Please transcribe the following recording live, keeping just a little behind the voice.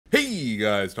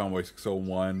guys,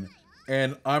 Tomboy601,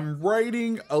 and I'm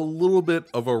righting a little bit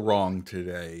of a wrong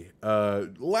today.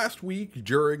 Last week,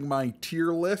 during my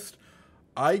tier list,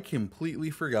 I completely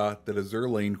forgot that Azure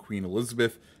Lane Queen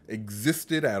Elizabeth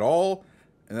existed at all,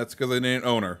 and that's because I didn't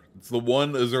own her. It's the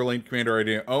one Azure Lane commander I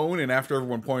didn't own, and after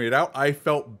everyone pointed out, I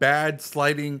felt bad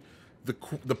slighting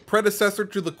the predecessor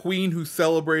to the queen who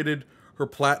celebrated her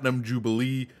Platinum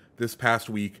Jubilee this past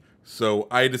week. So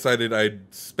I decided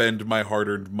I'd spend my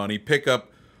hard-earned money, pick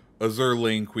up Azure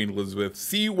Lane Queen Elizabeth,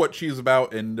 see what she's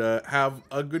about, and have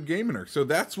a good game in her. So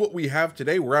that's what we have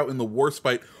today. We're out in the Wars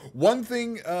fight. One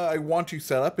thing I want to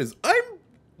set up is I'm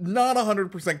not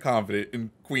 100% confident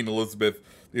in Queen Elizabeth,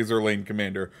 the Azure Lane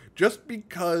commander, just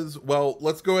because, well,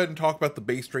 let's go ahead and talk about the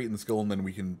base trait and the skill, and then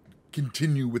we can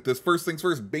continue with this. First things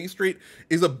first, base trait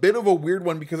is a bit of a weird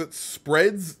one because it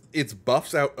spreads its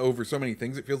buffs out over so many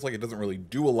things. It feels like it doesn't really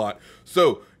do a lot.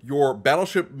 So your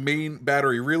battleship main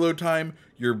battery reload time,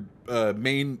 your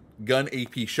main gun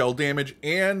AP shell damage,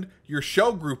 and your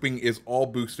shell grouping is all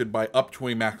boosted by up to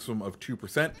a maximum of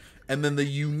 2%. And then the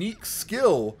unique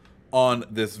skill on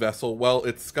this vessel, well,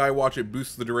 it's Skywatch. It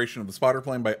boosts the duration of the spotter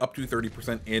plane by up to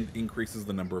 30% and increases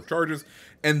the number of charges.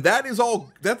 And that is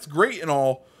all, that's great and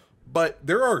all, but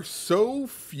there are so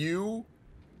few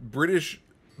British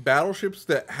battleships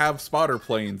that have spotter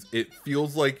planes, it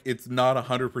feels like it's not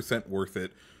 100% worth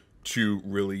it to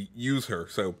really use her.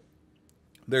 So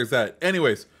there's that.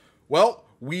 Anyways, well,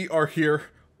 we are here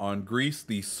on Greece,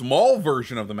 the small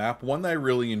version of the map, one that I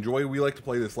really enjoy. We like to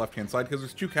play this left-hand side because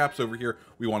there's two caps over here.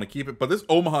 We want to keep it, but this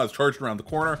Omaha is charging around the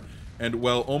corner, and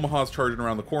well, Omaha's charging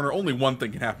around the corner. Only one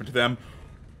thing can happen to them.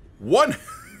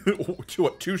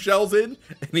 Two shells in,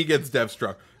 and he gets dev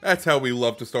struck. That's how we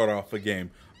love to start off a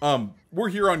game. We're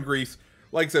here on Greece.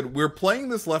 Like I said, we're playing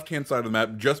this left-hand side of the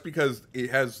map just because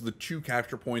it has the two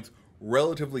capture points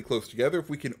relatively close together. If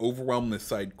we can overwhelm this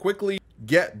side quickly,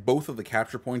 get both of the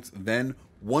capture points, then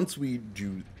once we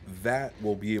do that,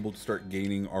 we'll be able to start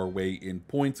gaining our way in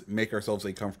points, make ourselves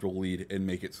a comfortable lead, and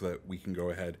make it so that we can go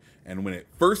ahead and win it.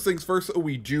 First things first,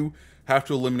 we do have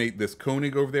to eliminate this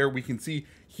Koenig over there. We can see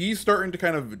he's starting to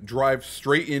kind of drive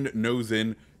straight in, nose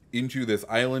in, into this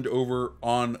island over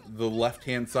on the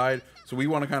left-hand side. So we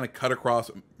want to kind of cut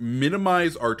across,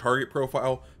 minimize our target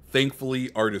profile. Thankfully,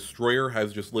 our destroyer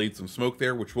has just laid some smoke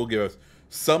there, which will give us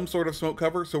some sort of smoke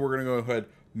cover. So we're going to go ahead,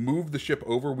 move the ship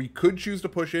over. We could choose to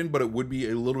push in, but it would be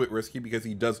a little bit risky because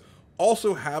he does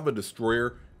also have a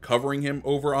destroyer covering him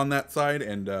over on that side.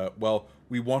 And, well,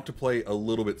 we want to play a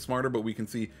little bit smarter, but we can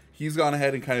see he's gone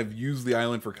ahead and kind of used the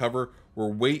island for cover. We're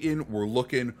waiting, we're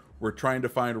looking, we're trying to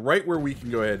find right where we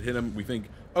can go ahead and hit him. We think,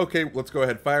 okay, let's go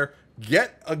ahead and fire.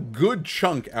 Get a good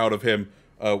chunk out of him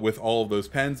with all of those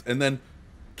pens, and then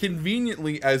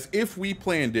conveniently, as if we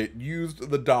planned it,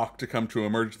 used the dock to come to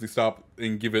emergency stop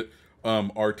and give it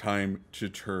our time to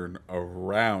turn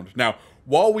around. Now,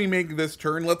 while we make this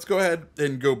turn, let's go ahead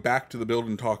and go back to the build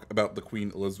and talk about the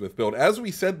Queen Elizabeth build. As we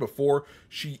said before,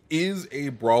 she is a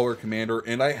brawler commander,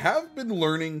 and I have been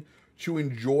learning to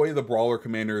enjoy the brawler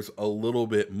commanders a little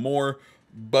bit more,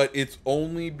 but it's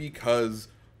only because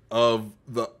of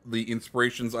the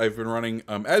inspirations I've been running.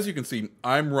 As you can see,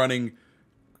 I'm running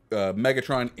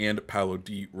Megatron and Paolo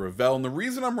di Revel, and the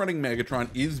reason I'm running Megatron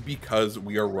is because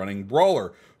we are running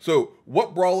Brawler. So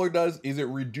what Brawler does is it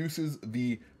reduces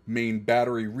the main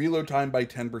battery reload time by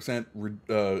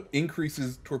 10%,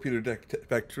 increases torpedo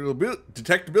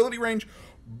detectability range,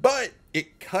 but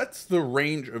it cuts the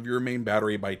range of your main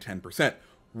battery by 10%.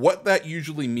 What that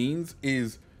usually means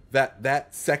is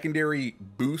that secondary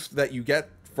boost that you get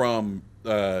from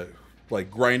like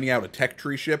grinding out a tech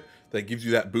tree ship that gives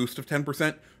you that boost of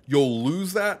 10%, you'll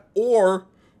lose that. Or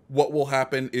what will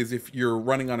happen is if you're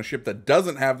running on a ship that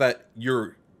doesn't have that,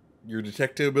 your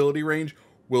detectability range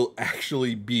will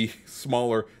actually be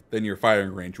smaller than your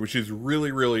firing range, which is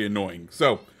really, really annoying.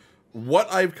 So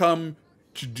what I've come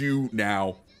to do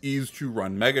now is to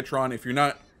run Megatron. If you're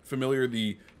not familiar,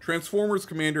 the Transformers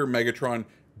Commander Megatron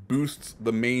boosts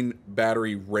the main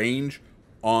battery range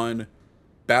on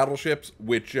battleships,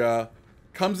 which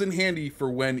comes in handy for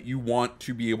when you want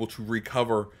to be able to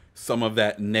recover some of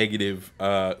that negative,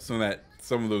 some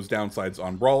of those downsides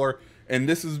on Brawler. And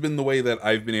this has been the way that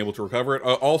I've been able to recover it.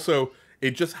 Also,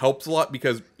 it just helps a lot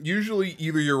because usually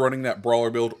either you're running that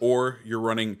Brawler build or you're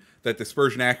running that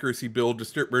Dispersion Accuracy build.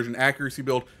 Dispersion Accuracy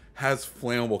build has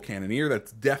Flammable Cannoneer.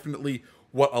 That's definitely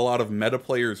what a lot of meta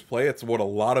players play. It's what a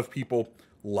lot of people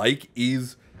like,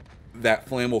 is that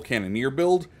Flammable Cannoneer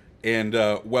build. And,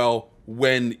 well,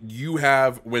 when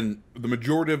the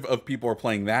majority of people are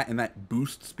playing that and that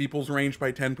boosts people's range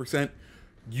by 10%,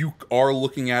 you are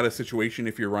looking at a situation,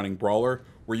 if you're running Brawler,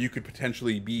 where you could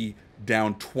potentially be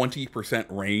down 20%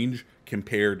 range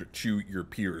compared to your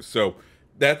peers. So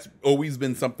that's always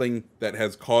been something that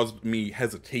has caused me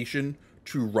hesitation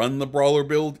to run the brawler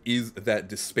build, is that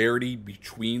disparity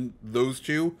between those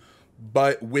two.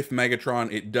 But with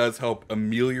Megatron, it does help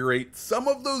ameliorate some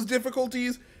of those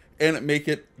difficulties and make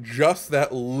it just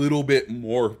that little bit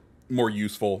more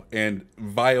useful and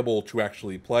viable to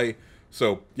actually play.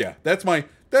 So yeah, that's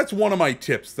one of my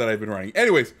tips that I've been running.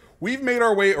 Anyways, we've made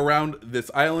our way around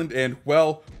this island, and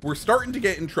well, we're starting to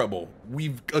get in trouble.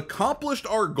 We've accomplished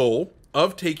our goal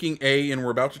of taking A, and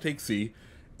we're about to take C,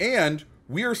 and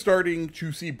we are starting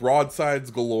to see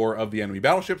broadsides galore of the enemy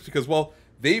battleships because, well,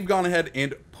 they've gone ahead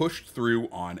and pushed through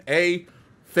on A.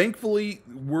 Thankfully,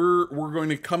 we're going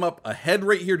to come up ahead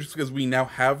right here just because we now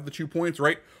have the 2 points,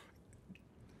 right?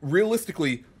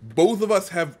 Realistically, both of us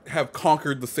have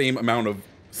conquered the same amount of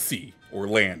sea or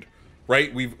land,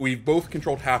 right? We've both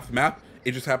controlled half the map.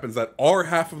 It just happens that our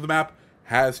half of the map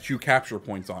has 2 capture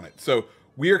points on it. So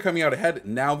we are coming out ahead.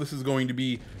 Now this is going to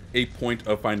be a point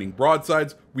of finding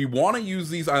broadsides. We want to use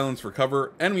these islands for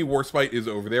cover. Enemy Warspite is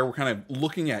over there. We're kind of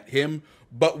looking at him,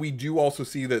 but we do also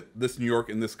see that this New York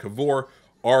and this Cavor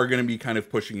are going to be kind of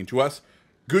pushing into us.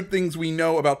 Good things we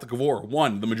know about the Cavor.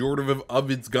 One, the majority of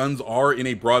its guns are in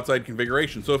a broadside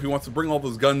configuration. So if he wants to bring all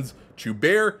those guns to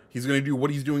bear, he's going to do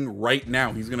what he's doing right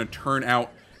now. He's going to turn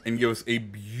out and give us a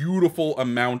beautiful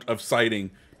amount of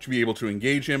sighting to be able to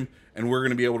engage him, and we're going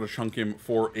to be able to chunk him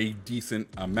for a decent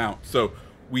amount. So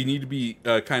we need to be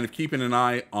kind of keeping an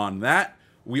eye on that.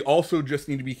 We also just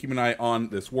need to be keeping an eye on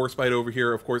this Warspite over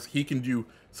here. Of course, he can do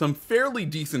some fairly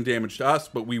decent damage to us,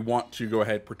 but we want to go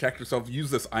ahead, protect ourselves,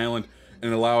 use this island,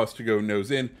 and allow us to go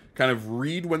nose in, kind of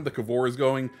read when the Cavor is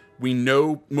going. We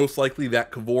know most likely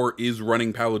that Cavor is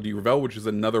running Paolo di Revel, which is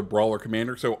another brawler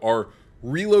commander, so our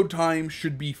reload time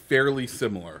should be fairly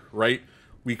similar, right?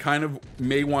 We kind of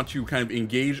may want to kind of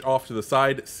engage off to the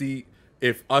side, see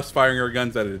if us firing our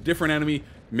guns at a different enemy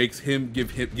gives him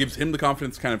the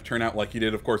confidence to kind of turn out like he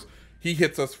did. Of course, he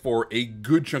hits us for a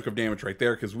good chunk of damage right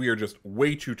there because we are just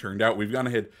way too turned out. We've gone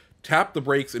ahead, tap the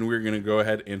brakes, and we're going to go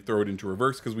ahead and throw it into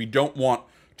reverse because we don't want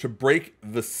to break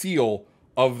the seal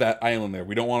of that island there.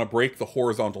 We don't want to break the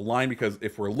horizontal line because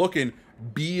if we're looking,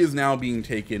 B is now being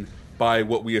taken by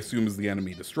what we assume is the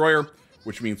enemy destroyer,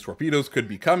 which means torpedoes could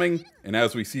be coming. And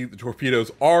as we see, the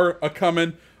torpedoes are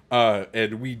a-coming,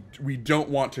 and we don't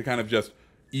want to kind of just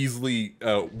easily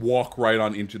walk right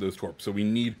on into those torps. So we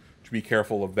need to be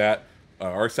careful of that.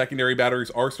 Our secondary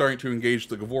batteries are starting to engage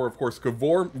the Cavor. Of course,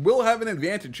 Cavor will have an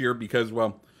advantage here because,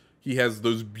 well, he has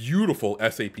those beautiful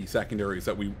SAP secondaries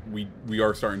that we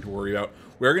are starting to worry about.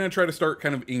 We're going to try to start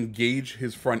kind of engage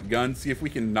his front guns, see if we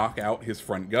can knock out his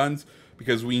front guns,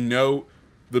 because we know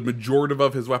the majority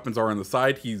of his weapons are on the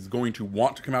side. He's going to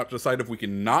want to come out to the side. If we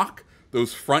can knock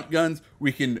those front guns,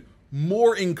 we can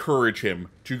more encourage him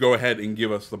to go ahead and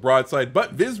give us the broadside.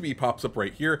 But Visby pops up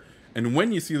right here, and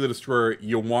when you see the destroyer,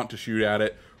 you'll want to shoot at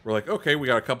it. We're like, okay, we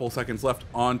got a couple seconds left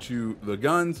onto the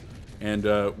guns, and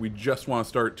we just want to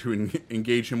start to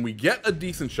engage him. We get a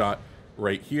decent shot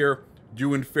right here,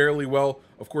 doing fairly well.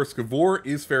 Of course, Cavor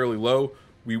is fairly low.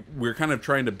 We're kind of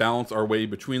trying to balance our way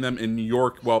between them. In New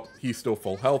York, well, he's still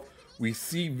full health. We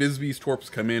see Visby's torps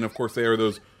come in. Of course, they are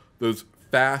those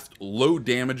fast, low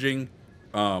damaging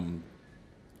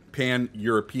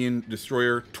pan-European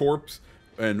destroyer torps,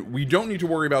 and we don't need to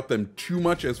worry about them too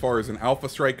much as far as an alpha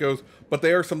strike goes, but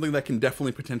they are something that can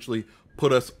definitely potentially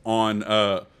put us on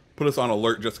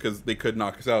alert just because they could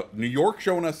knock us out. New York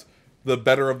showing us the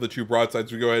better of the 2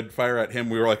 broadsides. We go ahead and fire at him.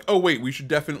 We were like, oh wait, we should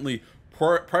definitely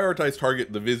prioritize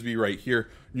target the Visby right here.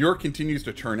 New York continues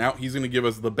to turn out. He's going to give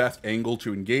us the best angle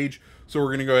to engage, so we're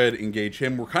going to go ahead and engage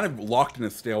him. We're kind of locked in a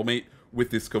stalemate with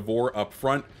this Cavor up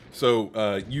front,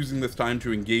 so using this time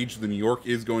to engage the New York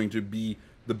is going to be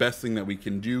the best thing that we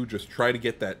can do. Just try to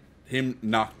get him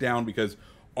knocked down, because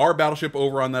our battleship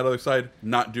over on that other side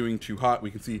not doing too hot.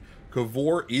 We can see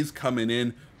Cavor is coming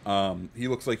in. He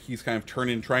looks like he's kind of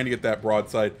trying to get that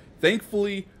broadside.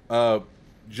 Thankfully,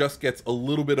 just gets a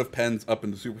little bit of pens up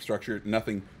in the superstructure.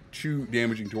 Nothing too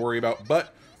damaging to worry about,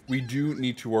 but we do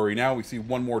need to worry now. We see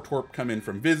one more torp come in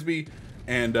from Visby,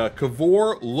 and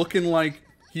Cavor looking like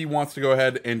he wants to go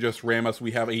ahead and just ram us.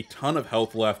 We have a ton of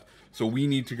health left, so we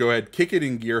need to go ahead, kick it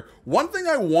in gear. One thing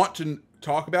I want to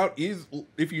talk about is,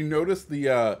 if you notice,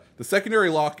 the secondary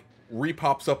lock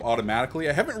re-pops up automatically.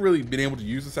 I haven't really been able to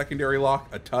use the secondary lock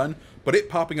a ton, but it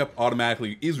popping up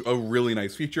automatically is a really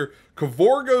nice feature.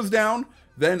 Cavor goes down,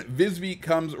 then Visby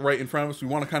comes right in front of us. We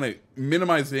want to kind of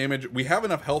minimize the damage. We have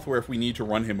enough health where if we need to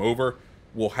run him over,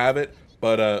 we'll have it,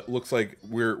 but looks like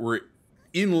we're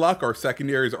in luck, our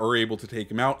secondaries are able to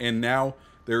take him out, and now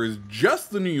there is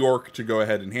just the New York to go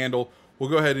ahead and handle. We'll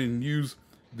go ahead and use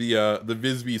the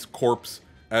Visby's corpse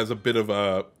as a bit of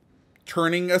a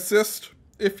turning assist,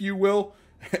 if you will,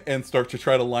 and start to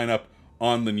try to line up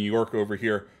on the New York over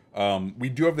here. We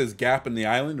do have this gap in the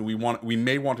island, and we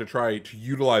may want to try to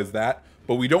utilize that,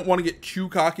 but we don't want to get too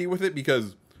cocky with it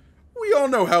because we all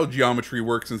know how geometry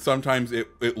works, and sometimes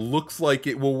it looks like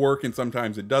it will work, and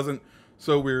sometimes it doesn't.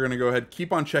 So we're going to go ahead,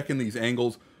 keep on checking these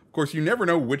angles. Of course, you never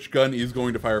know which gun is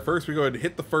going to fire first. We go ahead and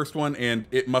hit the first one, and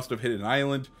it must have hit an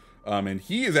island. And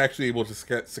he is actually able to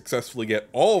successfully get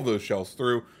all of those shells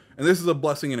through. And this is a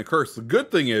blessing and a curse. The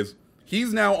good thing is,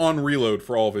 he's now on reload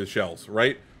for all of his shells,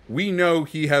 right? We know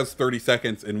he has 30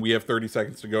 seconds, and we have 30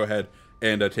 seconds to go ahead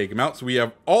and take him out. So we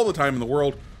have all the time in the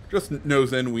world. Just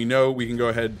nose in. We know we can go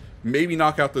ahead, maybe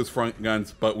knock out those front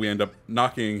guns, but we end up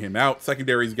knocking him out.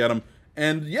 Secondaries get him.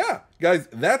 And yeah, guys,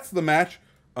 that's the match.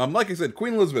 Like I said,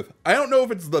 Queen Elizabeth, I don't know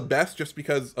if it's the best just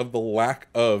because of the lack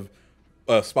of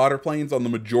spotter planes on the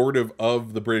majority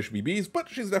of the British BBs, but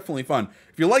she's definitely fun.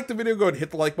 If you liked the video, go ahead and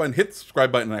hit the like button, hit the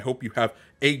subscribe button, and I hope you have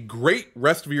a great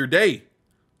rest of your day.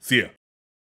 See ya.